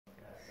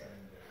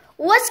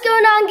What's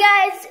going on,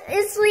 guys?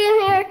 It's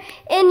Liam here,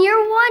 and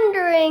you're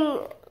wondering,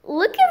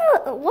 look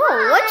at, whoa,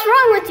 what's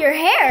wrong with your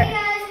hair? Hey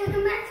guys,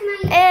 welcome back to my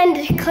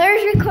And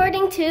Claire's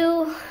recording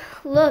too.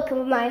 Look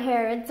at my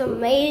hair, it's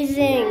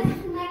amazing.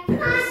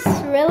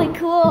 It's really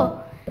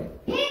cool.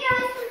 Hey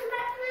guys, welcome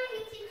back to my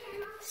YouTube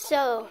channel.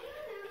 So,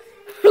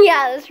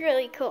 yeah, it's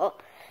really cool.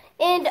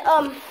 And,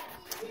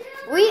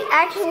 we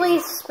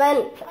actually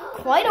spent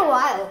quite a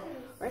while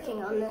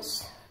working on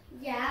this.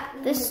 Yeah.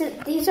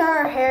 These are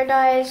our hair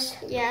dyes.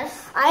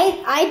 Yes.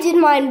 I did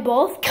mine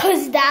both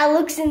because that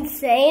looks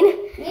insane.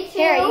 Me too.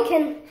 Here,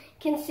 you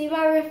can see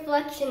my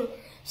reflection.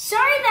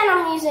 Sorry that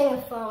I'm using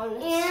a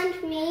phone. It's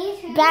And me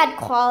too. bad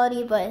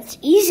quality, but it's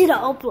easy to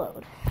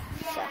upload.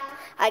 Yeah. So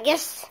I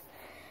guess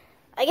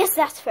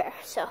that's fair.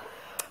 So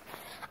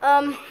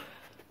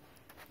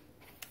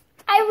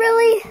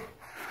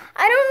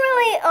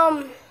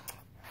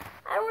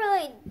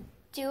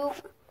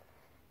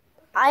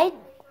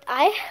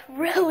I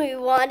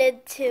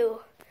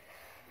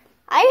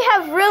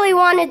have really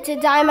wanted to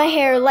dye my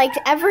hair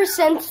ever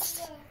since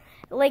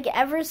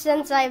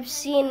I've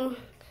seen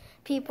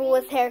people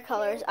with hair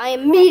colors. I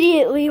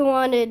immediately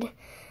wanted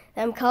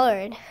them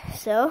colored.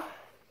 So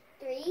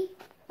 3,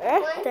 there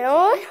 1, I 2,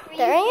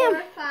 3, am.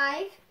 4,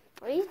 5,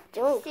 What are you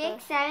doing,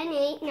 6, 7,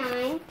 8,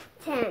 9,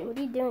 10. What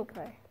are you doing,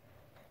 Claire?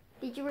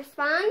 Did you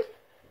respond?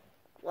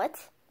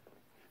 What?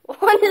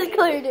 What is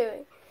Claire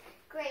doing?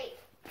 Great.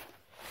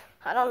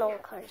 I don't know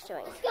what Claire's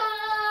doing. Let's go.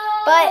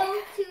 But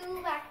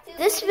back to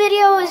this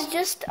video is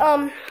just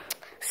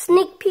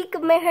sneak peek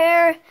of my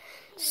hair.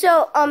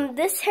 So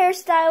this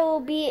hairstyle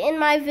will be in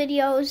my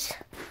videos.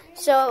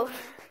 So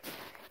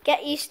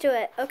get used to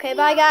it. Okay,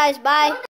 bye guys. Bye.